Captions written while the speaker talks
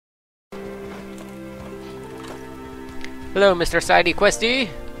Hello, Mr. Sidey Questy.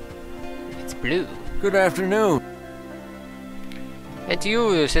 It's Blue. Good afternoon. And to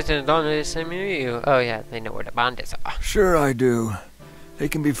you, sitting on this you. Oh yeah, they know where the bandits are. Sure I do. They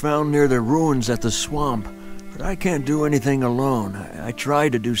can be found near the ruins at the swamp, but I can't do anything alone. I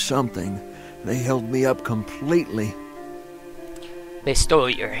tried to do something. They held me up completely. They stole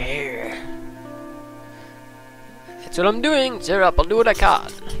your hair. That's what I'm doing. Cheer up, I'll do what I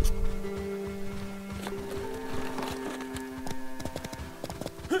can.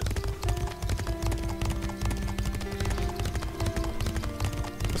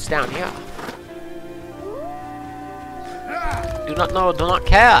 What's down here? Do not know, do not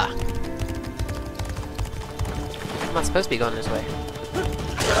care. I'm not supposed to be going this way.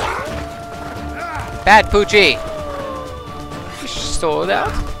 Bad Poochie! You stole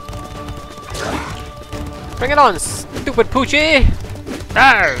that? Bring it on, stupid Poochie!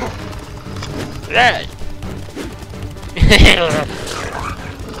 Arr! Red!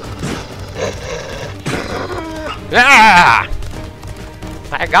 Ah!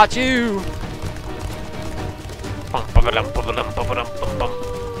 I got you!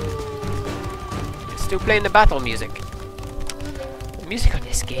 It's still playing the battle music. The music on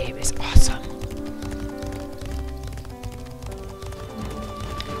this game is awesome.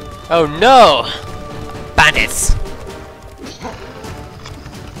 Oh no! Bandits!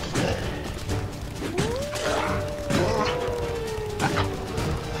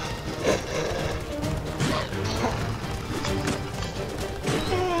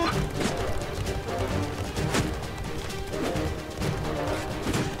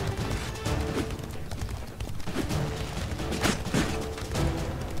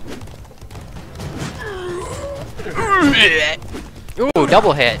 Ooh,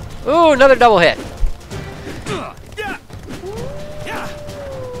 double hit. Ooh, another double hit.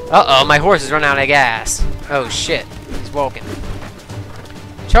 Uh-oh, my horse is running out of gas. Oh, shit. He's walking.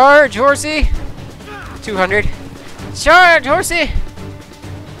 Charge, horsey! 200. Charge, horsey!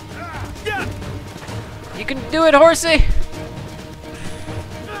 You can do it, horsey!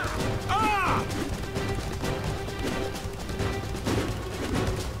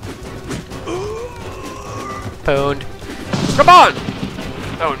 Pwned. Come on!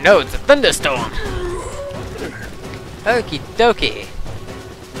 Oh no, it's a thunderstorm! Okie dokie.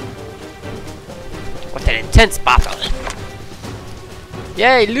 What an intense battle!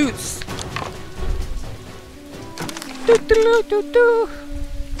 Yay, loots!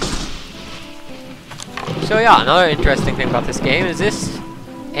 So yeah, another interesting thing about this game is this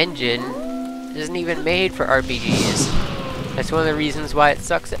engine isn't even made for RPGs. That's one of the reasons why it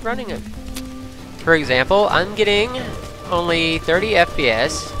sucks at running it. For example, I'm getting only 30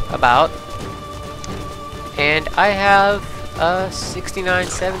 FPS, about, and I have a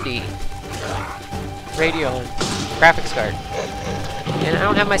 6970 Radeon graphics card, and I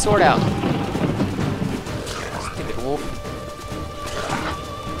don't have my sword out. Stupid wolf.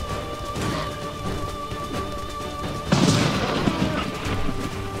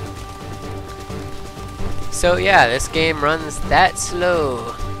 So yeah, this game runs that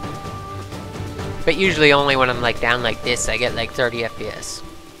slow. But usually only when I'm like down like this, I get like 30 FPS.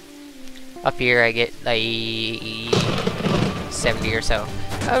 Up here I get like 70 or so.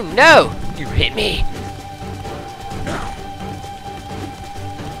 Oh no! You hit me!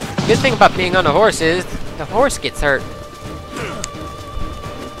 Good thing about being on a horse is the horse gets hurt.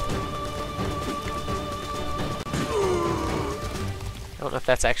 I don't know if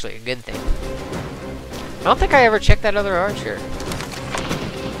that's actually a good thing. I don't think I ever checked that other archer.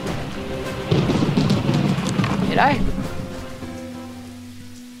 Did I?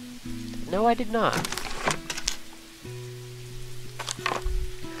 No, I did not.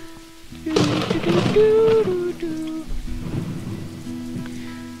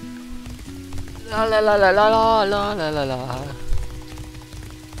 La la la la la la la la la.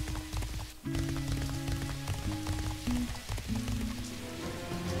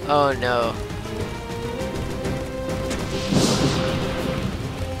 Oh no.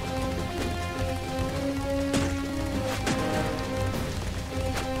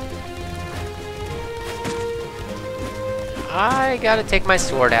 I gotta take my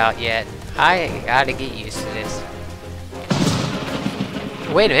sword out yet. I gotta get used to this.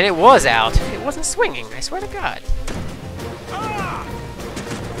 Wait a minute, it was out. It wasn't swinging, I swear to God.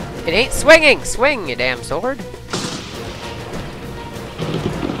 It ain't swinging! Swing, you damn sword!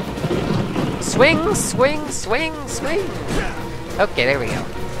 Swing, swing, swing, swing! Okay, there we go.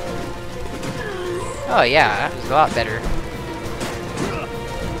 Oh yeah, that was a lot better.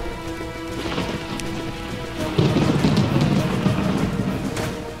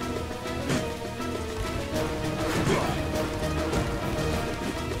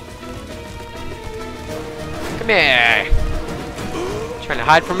 here! Trying to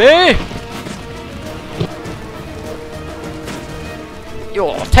hide from me?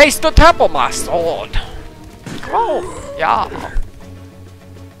 You'll taste the tip of my sword! Oh, yeah.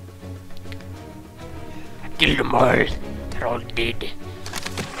 I killed them all. They're all dead.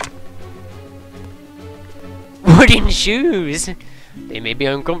 Wooden shoes! They may be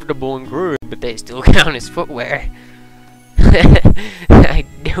uncomfortable and crude, but they still count as footwear. I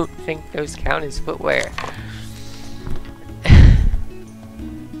don't think those count as footwear.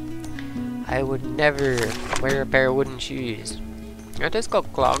 I would never wear a pair of wooden shoes. Aren't those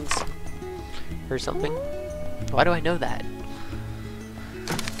called clogs? Or something? Why do I know that?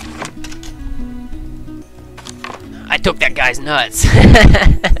 I took that guy's nuts!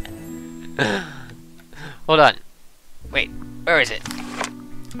 Hold on. Wait, where is it?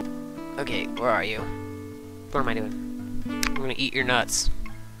 Okay, where are you? What am I doing? I'm gonna eat your nuts.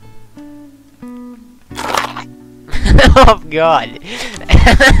 Oh god!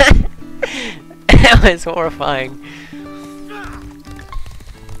 That was horrifying.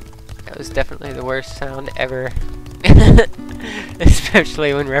 That was definitely the worst sound ever.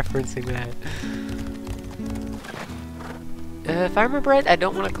 Especially when referencing that. If I remember right, I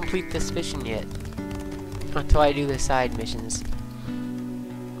don't want to complete this mission yet. Until I do the side missions.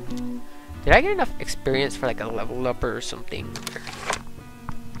 Did I get enough experience for like a level up or something?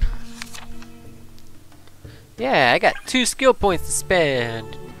 Yeah, I got 2 skill points to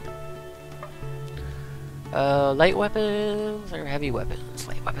spend. Light weapons or heavy weapons?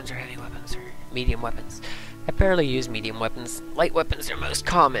 Light weapons or heavy weapons or medium weapons? I barely use medium weapons. Light weapons are most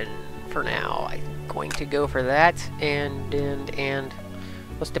common for now. I'm going to go for that and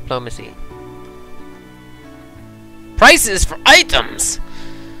what's diplomacy? Prices for items!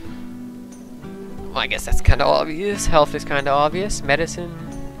 Well, I guess that's kind of obvious. Health is kind of obvious. Medicine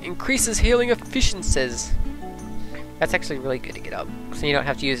increases healing efficiencies. That's actually really good to get up, so you don't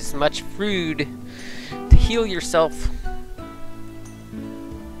have to use as much food to heal yourself.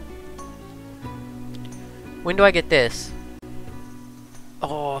 When do I get this?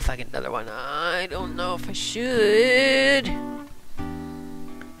 Oh, if I get another one, I don't know if I should.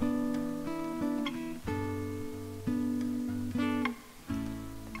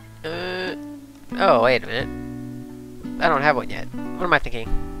 Oh, wait a minute. I don't have one yet. What am I thinking?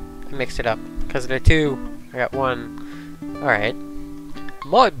 I mixed it up. Because there are 2, I got 1. Alright.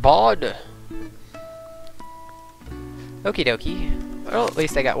 My bod! Okie dokie. Well, at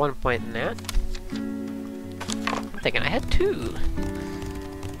least I got 1 point in that. I'm thinking I had 2.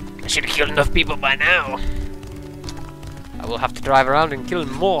 I should have killed enough people by now. I will have to drive around and kill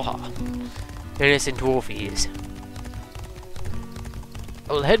more innocent wolfies.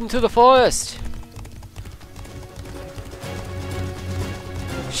 I will head into the forest.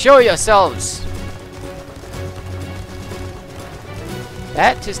 Show yourselves!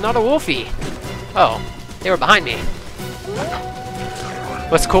 That is not a wolfie. Oh, they were behind me.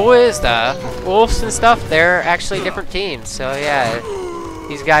 What's cool is the wolves and stuff, they're actually different teams. So yeah,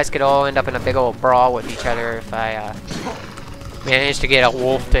 these guys could all end up in a big old brawl with each other if I manage to get a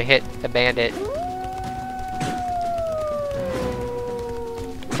wolf to hit the bandit.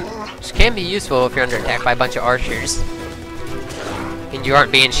 Which can be useful if you're under attack by a bunch of archers. And you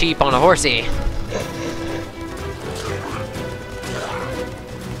aren't being sheep on a horsey.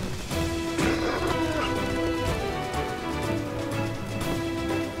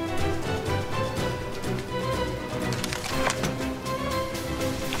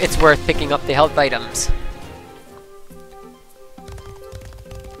 It's worth picking up the health items.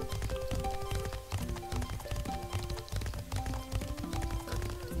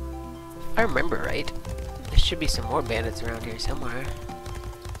 If I remember right, there should be some more bandits around here somewhere.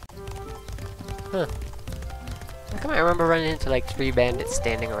 Huh. How come I remember running into like 3 bandits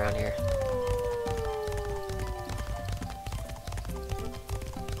standing around here?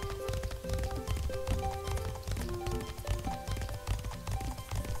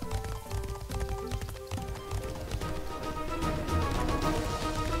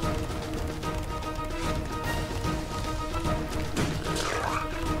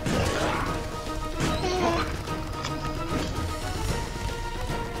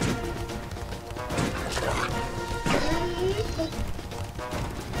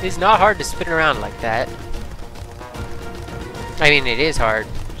 It's not hard to spin around like that. I mean, it is hard,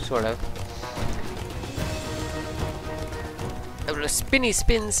 sort of. A little spinny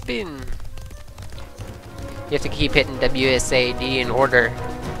spin spin. You have to keep hitting WSAD in order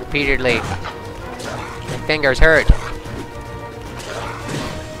repeatedly. My fingers hurt.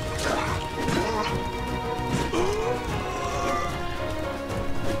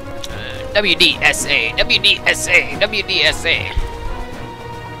 WDSA, WDSA, WDSA.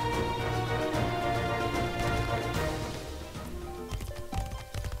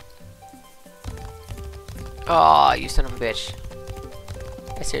 Aw, you son of a bitch.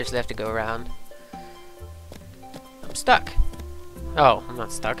 I seriously have to go around. I'm stuck. Oh, I'm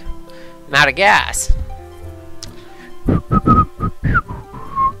not stuck. I'm out of gas.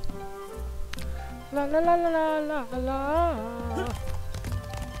 La la la la la la la.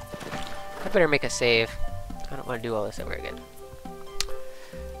 I better make a save. I don't want to do all this over again.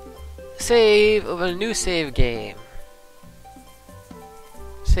 Save of a new save game.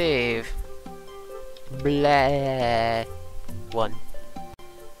 Save. Blah. 1.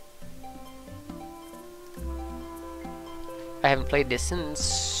 I haven't played this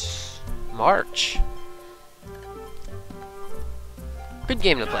since March. Good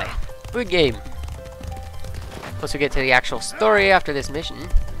game to play. Good game. Once we get to the actual story after this mission.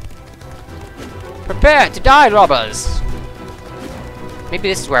 Prepare to die, robbers! Maybe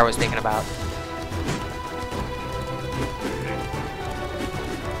this is where I was thinking about.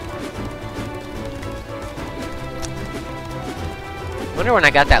 Wonder when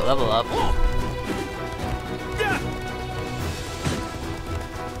I got that level up.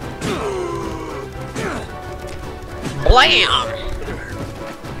 Blam!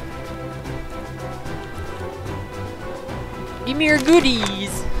 Give me your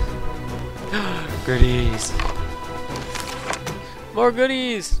goodies! Goodies! More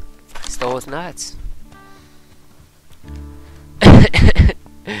goodies! I stole his nuts. I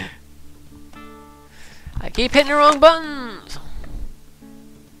keep hitting the wrong buttons!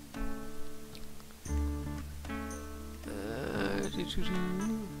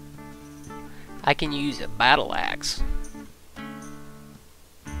 I can use a battle axe.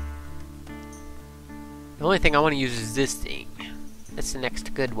 The only thing I want to use is this thing. That's the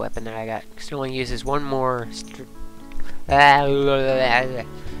next good weapon that I got. It only uses one more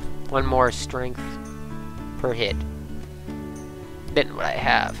strength per hit than what I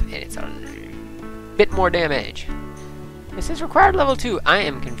have, and it's a bit more damage. This is required level 2. I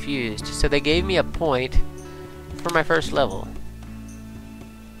am confused. So they gave me a point for my first level.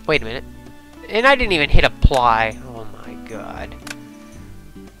 Wait a minute. And I didn't even hit apply. Oh my god.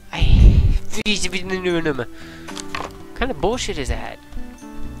 What kind of bullshit is that?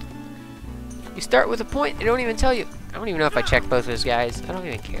 You start with a point, they don't even tell you. I don't even know if I checked both those guys. I don't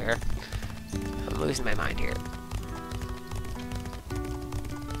even care. I'm losing my mind here.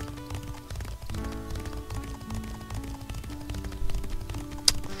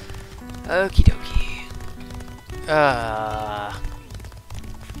 Okie dokie.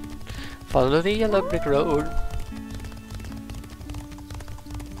 Follow the yellow brick road.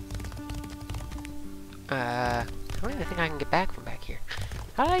 I don't even think I can get back from back here.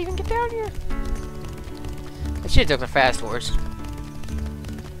 How did I even get down here? I should have took the fast horse.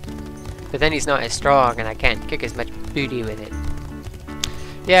 But then he's not as strong and I can't kick as much booty with it.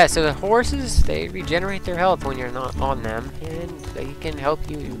 Yeah, so the horses, they regenerate their health when you're not on them. And they can help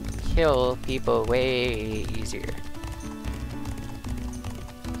you kill people way easier.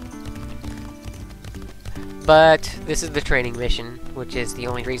 But this is the training mission, which is the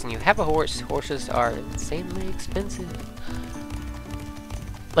only reason you have a horse. Horses are insanely expensive.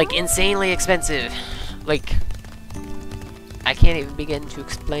 Like, insanely expensive. Like, I can't even begin to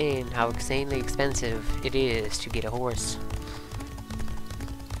explain how insanely expensive it is to get a horse.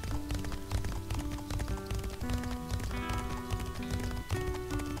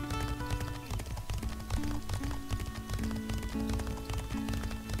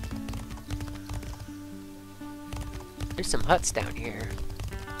 There's some huts down here.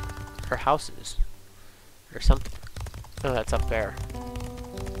 Or houses. Or something. Oh, that's up there.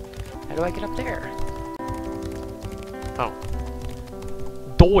 How do I get up there? Oh.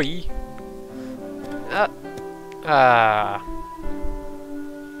 Doi!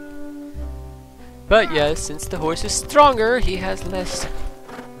 But yes, since the horse is stronger, he has less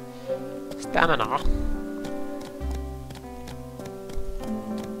stamina.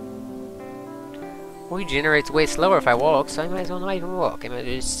 Well, he generates way slower if I walk, so I might as well not even walk. I might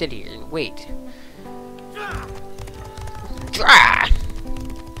just sit here and wait.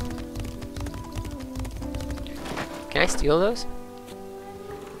 Can I steal those?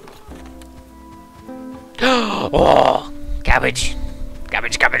 Oh! Cabbage!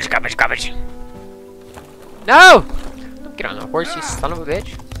 Cabbage, cabbage, cabbage, cabbage! No! Don't get on the horse, you son of a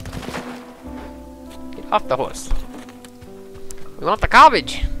bitch. Get off the horse. We want the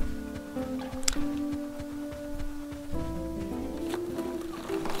cabbage!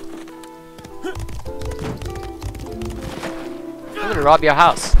 I'm gonna rob your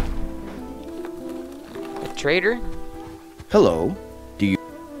house. trader. Hello. Do you...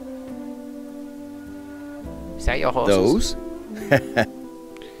 Is that your horses? Those?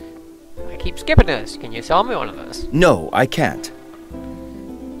 I keep skipping this. Can you sell me one of those? No, I can't.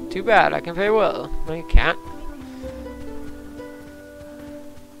 Too bad. I can pay well. No, you can't.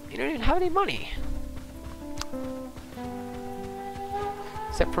 You don't even have any money.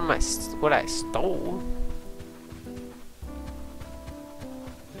 Except for what I stole.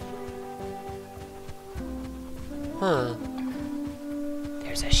 Huh.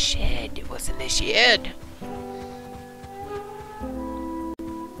 There's a shed. What's in the shed?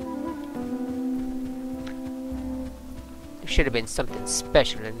 There should have been something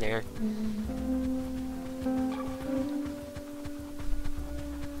special in there.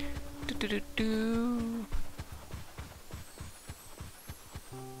 Do-do-do-do.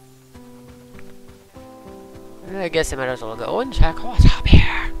 I guess I might as well go and check what's up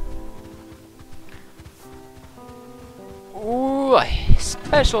here. Ooh, a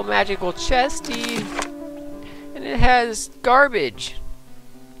special magical chesty. And it has garbage.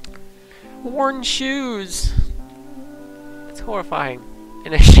 Worn shoes. It's horrifying.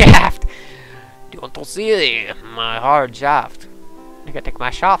 And a shaft. Do you want to see my hard shaft? I gotta take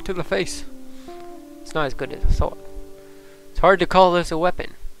my shaft to the face. It's not as good as I thought. It's hard to call this a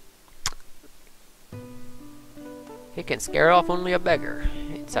weapon. It can scare off only a beggar.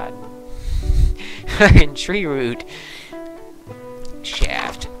 It's a fucking tree root.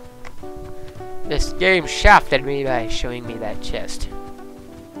 Shaft. This game shafted me by showing me that chest.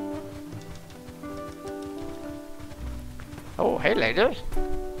 Oh, hey lady.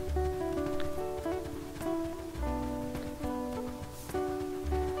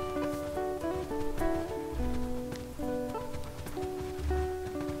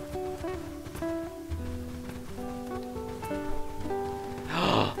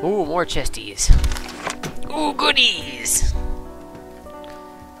 Ooh, more chesties. Ooh, goodies.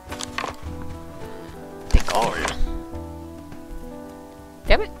 Take all.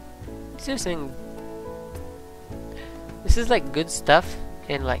 Damn it. This is like good stuff,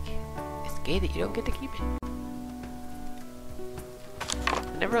 and like it's gay that you don't get to keep it.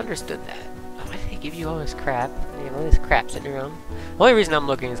 I never understood that. Why do they give you all this crap? You have all this crap sitting around. The only reason I'm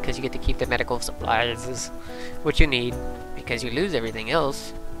looking is because you get to keep the medical supplies, is what you need, because you lose everything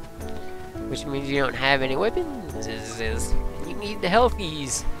else. Which means you don't have any weapons. And you need the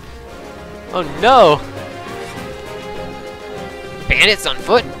healthies. Oh no! Bandits on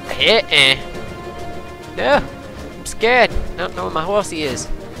foot? No! I'm scared. I don't know where my horsey is.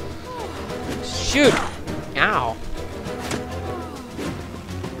 Shoot! Ow!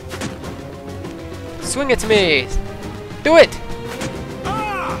 Swing it to me! Do it!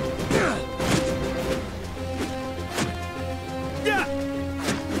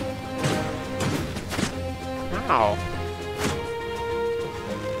 Ow.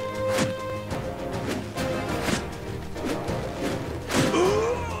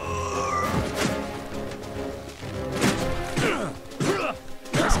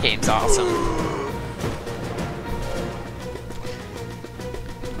 This game's awesome.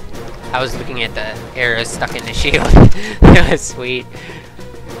 I was looking at the arrows stuck in the shield. That was sweet.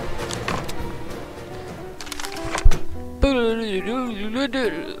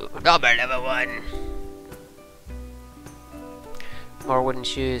 Number 1. More wooden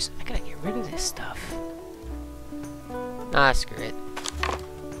shoes. I gotta get rid of this stuff. Ah, screw it.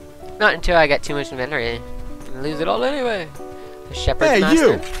 Not until I got too much inventory. I'm gonna lose it all anyway. The shepherd's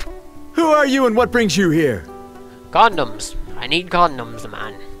master. Hey, you! Who are you and what brings you here? Condoms. I need condoms,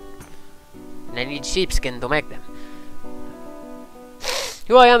 man. And I need sheepskin to make them.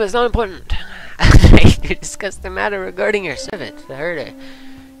 Who I am is not important. I need to discuss the matter regarding your servant, the herder.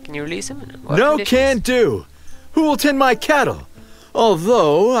 Can you release him? And what No conditions? can do. Who will tend my cattle?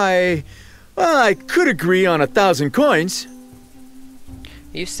 Although I could agree on 1,000 coins.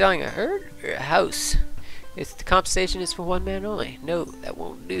 Are you selling a herd or a house? If the compensation is for one man only. No, that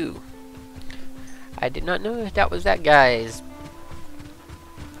won't do. I did not know that was that guy's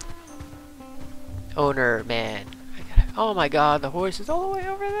owner, man. Oh my god, the horse is all the way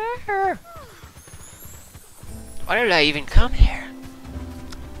over there. Why did I even come here?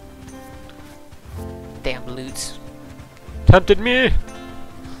 Damn loots. Tempted me.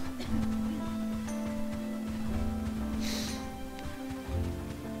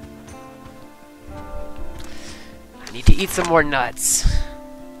 I need to eat some more nuts.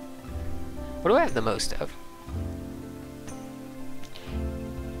 What do I have the most of?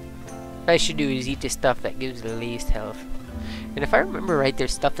 What I should do is eat the stuff that gives the least health. And if I remember right,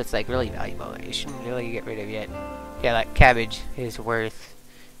 there's stuff that's like really valuable I shouldn't really get rid of yet. Yeah, like cabbage is worth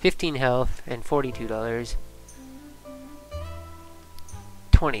 15 health and $42.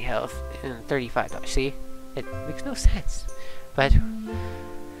 20 health and $35. See? It makes no sense. But,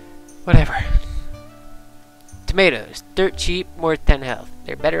 whatever. Tomatoes. Dirt cheap, worth 10 health.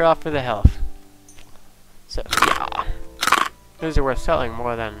 They're better off for the health. So, yeah. Those are worth selling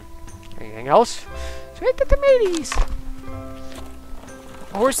more than anything else. So hit the tomatoes.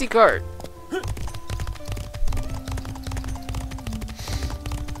 Horsey cart.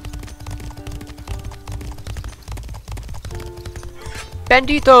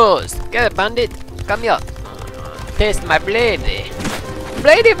 Banditos! Get it, bandit! Come here! Taste my blade!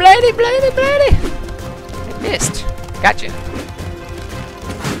 Blady, blady, blady, blady! I missed! Gotcha!